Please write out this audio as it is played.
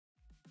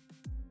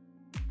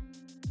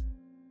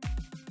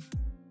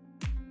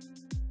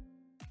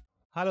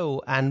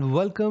Hello and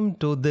welcome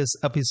to this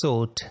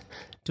episode.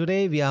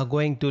 Today we are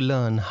going to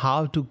learn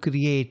how to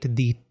create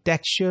the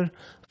texture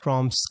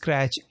from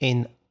scratch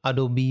in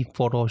Adobe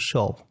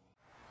Photoshop.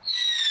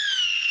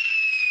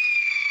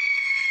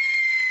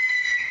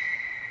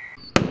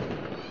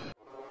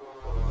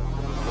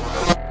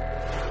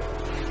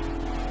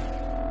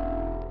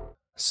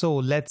 So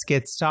let's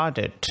get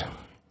started.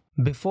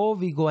 Before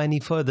we go any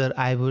further,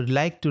 I would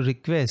like to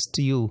request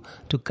you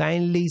to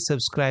kindly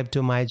subscribe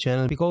to my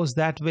channel because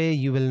that way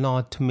you will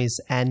not miss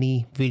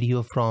any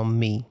video from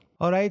me.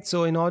 Alright,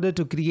 so in order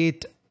to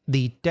create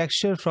the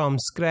texture from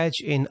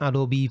scratch in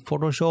Adobe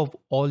Photoshop,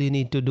 all you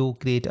need to do,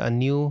 create a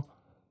new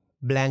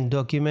blank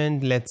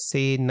document, let's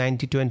say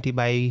 9020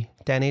 by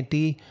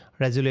 1080,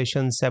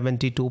 resolution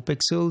 72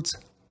 pixels,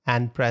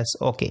 and press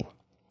OK.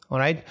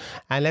 Alright,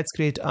 and let's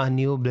create a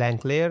new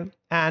blank layer,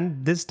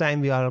 and this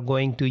time we are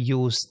going to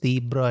use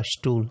the brush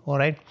tool.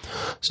 Alright,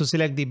 so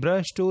select the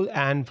brush tool,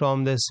 and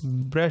from this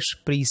brush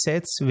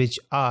presets which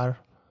are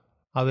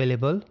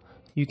available,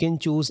 you can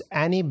choose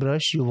any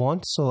brush you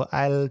want. So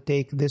I'll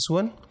take this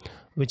one,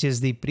 which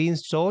is the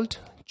pre-installed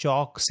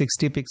chalk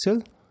 60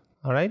 pixel.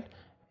 Alright,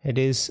 it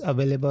is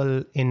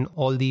available in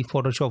all the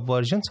Photoshop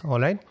versions.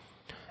 Alright,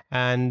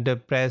 and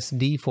press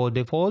D for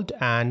default,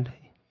 and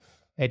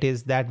it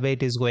is that way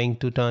it is going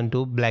to turn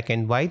to black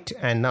and white.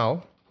 And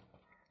now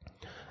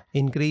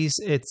increase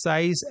its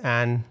size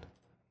and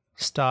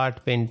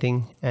start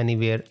painting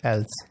anywhere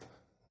else,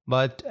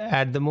 but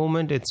at the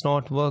moment it's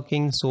not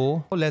working.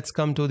 So let's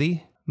come to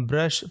the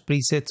brush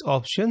presets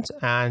options,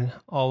 and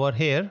over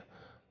here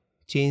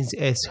change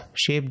its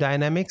shape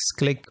dynamics.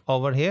 Click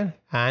over here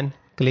and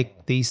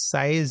click the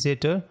size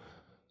jitter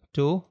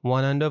to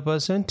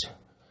 100%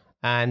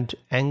 and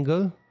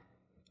angle,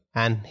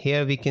 and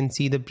here we can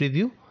see the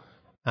preview,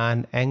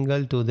 and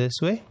angle to this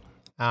way.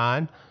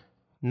 And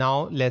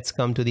now let's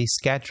come to the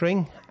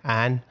scattering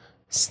and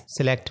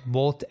select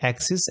both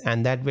axes,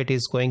 and that way it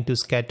is going to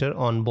scatter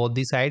on both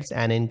the sides,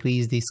 and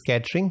increase the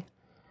scattering.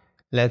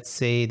 Let's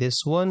say this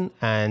one,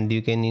 and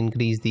you can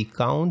increase the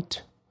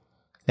count,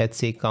 let's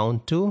say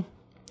count 2.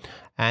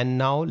 And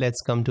now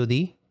let's come to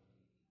the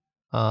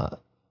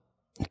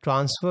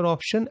transfer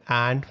option,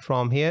 and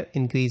from here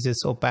increase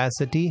its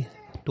opacity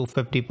to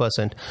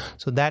 50%.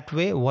 so that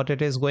way what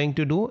it is going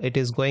to do, it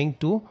is going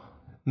to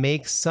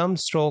make some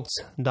strokes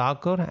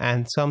darker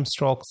and some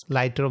strokes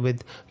lighter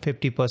with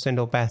 50%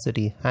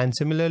 opacity. And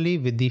similarly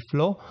with the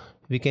flow,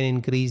 we can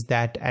increase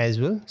that as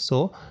well.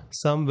 So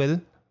some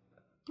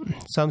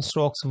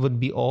strokes would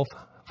be of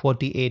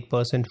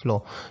 48%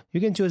 flow. You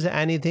can choose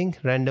anything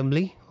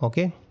randomly.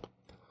 Okay,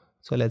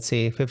 so let's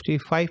say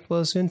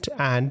 55%,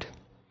 and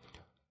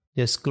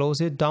just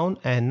close it down,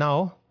 and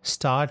now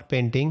start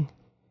painting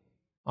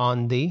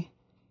on the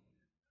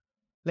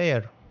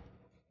layer,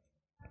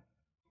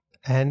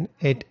 and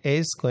it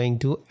is going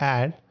to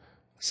add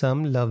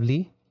some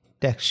lovely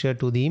texture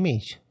to the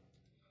image.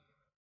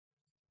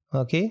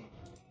 Okay,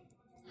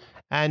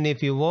 and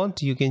if you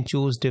want, you can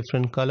choose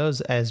different colors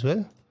as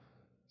well.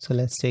 So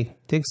let's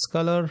take this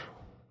color,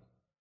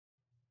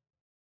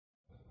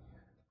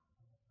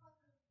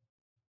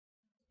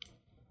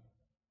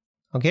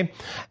 okay,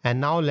 and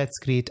now let's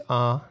create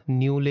a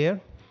new layer.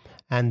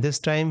 And this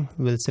time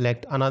we'll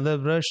select another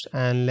brush,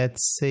 and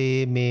let's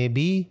say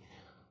maybe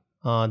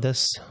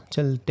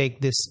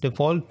take this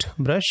default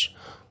brush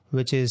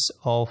which is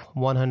of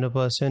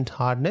 100%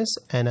 hardness,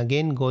 and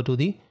again go to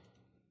the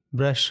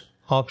brush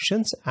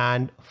options,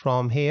 and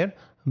from here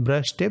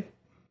brush tip,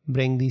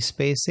 bring the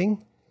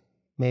spacing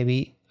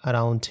maybe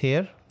around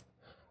here,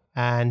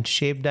 and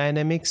shape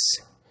dynamics,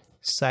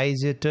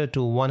 size jitter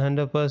to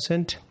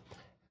 100%,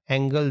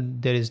 angle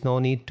there is no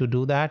need to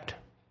do that,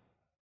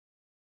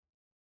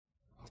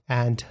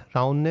 and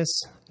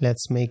roundness,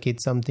 let's make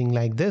it something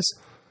like this,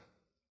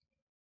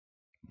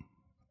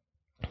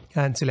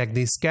 and select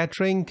the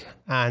scattering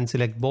and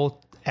select both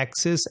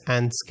axes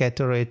and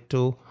scatter it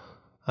to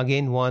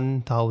again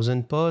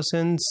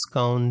 1000%,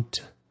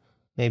 count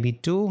maybe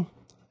 2,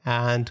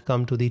 and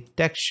come to the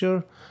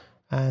texture,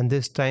 and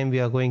this time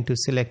we are going to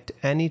select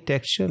any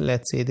texture,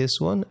 let's say this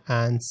one,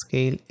 and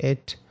scale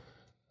it.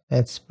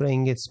 Let's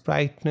bring its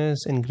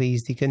brightness,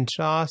 increase the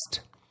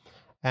contrast,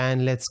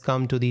 and let's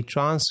come to the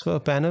transfer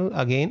panel.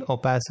 Again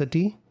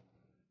opacity,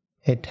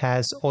 it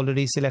has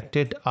already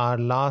selected our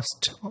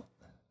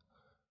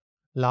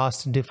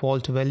last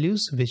default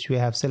values which we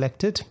have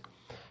selected,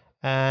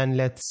 and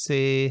let's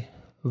say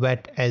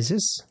wet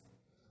edges.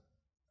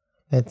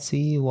 Let's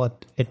see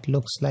what it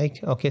looks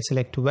like. Okay,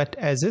 select wet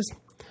edges,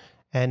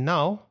 and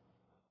now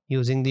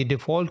using the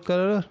default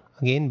color,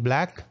 again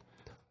black,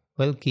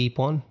 we'll keep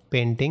on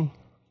painting.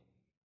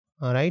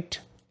 All right,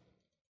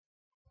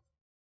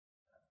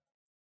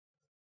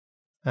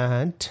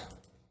 and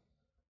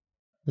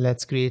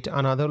let's create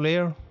another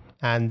layer,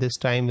 and this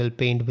time we'll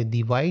paint with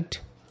the white.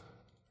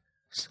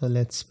 So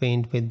let's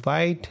paint with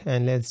white,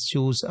 and let's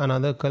choose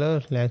another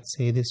color, let's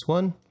say this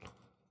one.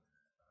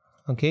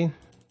 Okay,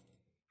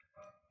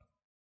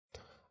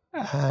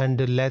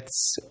 and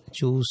let's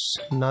choose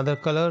another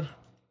color,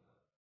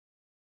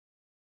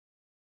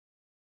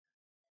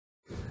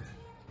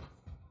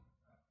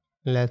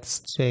 Let's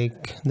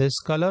take this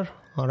color.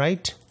 All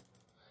right,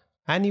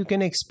 and you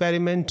can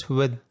experiment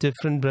with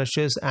different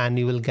brushes and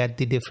you will get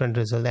the different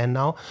result. And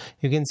now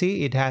you can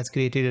see it has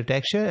created a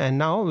texture, and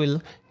now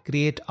we'll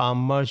create a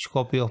merge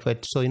copy of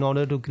it. So in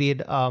order to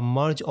create a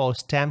merge or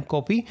stamp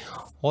copy,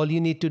 all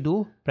you need to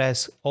do,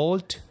 press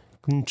Alt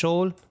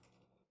Control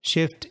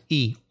Shift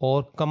E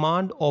or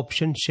Command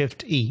Option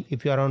Shift E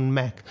if you are on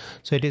Mac.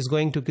 So it is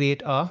going to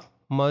create a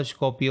merge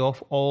copy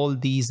of all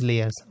these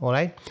layers. All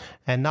right,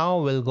 and now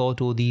we'll go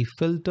to the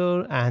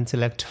filter and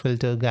select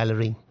filter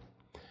gallery.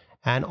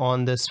 And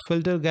on this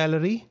filter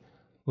gallery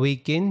we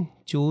can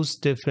choose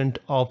different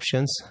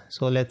options.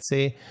 So let's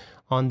say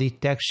on the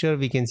texture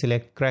we can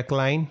select crack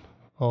line,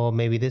 or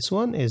maybe this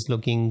one is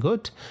looking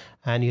good,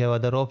 and you have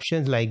other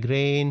options like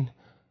grain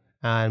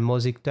and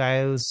mosaic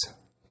tiles,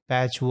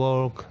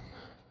 patchwork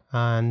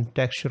and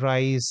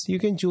texturize. You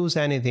can choose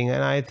anything,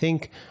 and I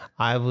think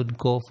I would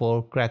go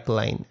for crack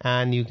line,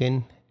 and you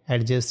can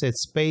adjust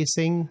its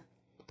spacing.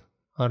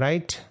 All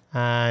right,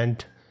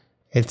 and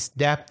its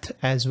depth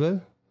as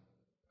well.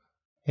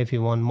 If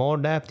you want more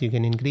depth, you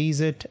can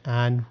increase it,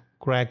 and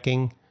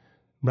cracking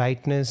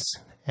brightness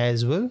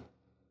as well.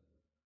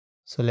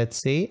 So let's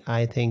say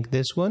I think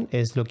this one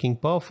is looking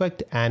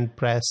perfect, and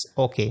press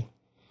OK.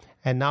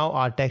 And now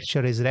our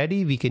texture is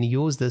ready. We can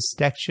use this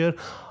texture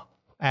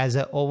as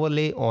an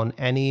overlay on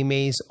any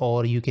image,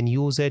 or you can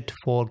use it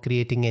for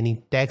creating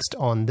any text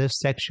on this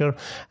texture,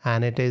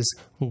 and it is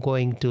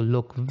going to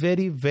look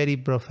very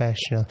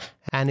professional,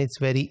 and it's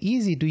very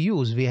easy to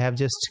use. We have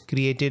just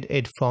created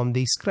it from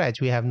the scratch.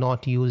 We have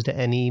not used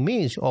any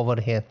image over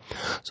here.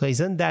 So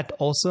isn't that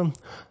awesome?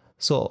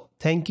 So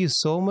thank you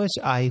so much.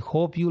 I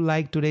hope you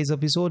liked today's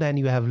episode and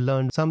you have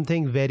learned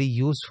something very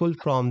useful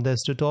from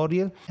this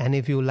tutorial. And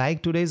if you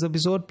like today's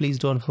episode, please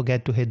don't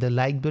forget to hit the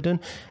like button,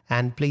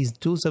 and please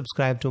do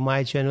subscribe to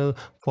my channel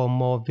for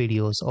more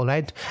videos. All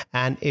right,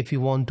 and if you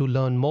want to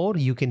learn more,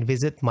 you can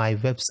visit my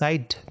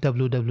website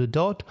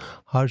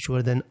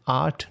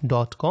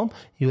www.harshvardhanart.com.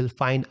 You will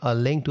find a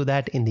link to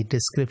that in the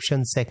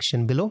description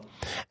section below.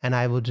 And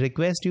I would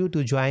request you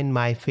to join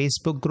my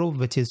Facebook group,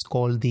 which is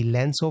called The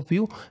Lens of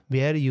You,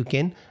 where you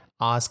can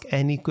ask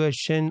any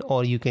question,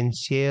 or you can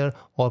share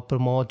or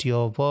promote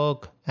your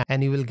work,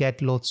 and you will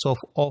get lots of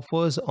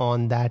offers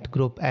on that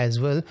group as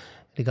well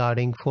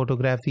regarding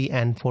photography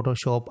and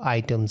Photoshop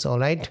items. All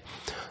right,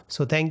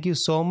 so thank you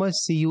so much.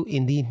 See you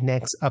in the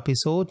next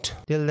episode.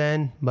 Till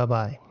then, bye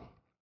bye.